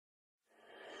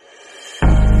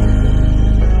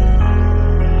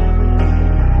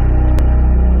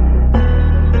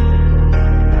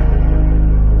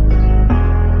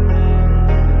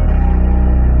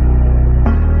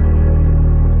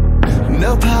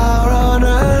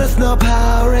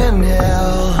power in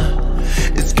hell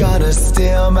is gonna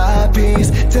steal my peace.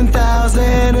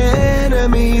 10,000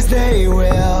 enemies, they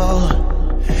will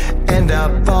end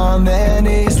up on their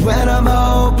knees. When I'm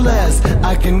hopeless,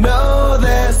 I can know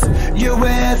this, you're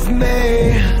with me.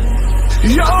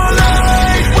 Your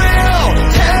light will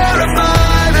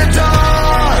terrify the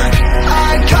dark.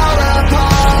 I call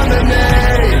upon the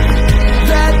name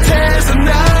that tears the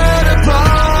night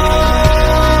apart.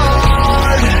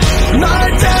 My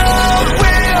doubt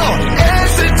will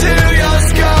answer to your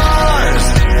scars,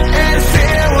 and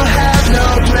fear will have no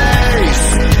place,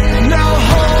 no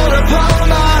hold upon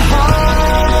my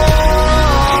heart.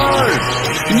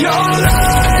 Your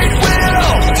light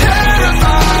will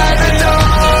terrify the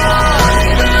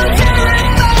dark.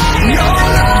 Your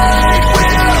light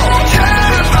will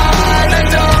terrify the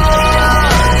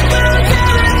dark.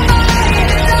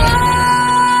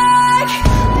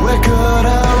 Where could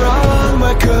I run?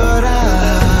 Where could I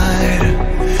hide?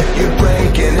 You're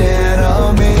breaking in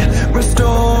on me.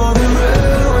 Restore the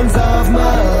ruins of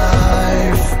my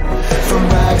life. From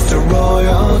rags to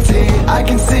royalty, I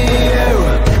can see you,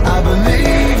 I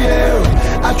believe you,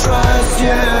 I trust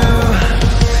you.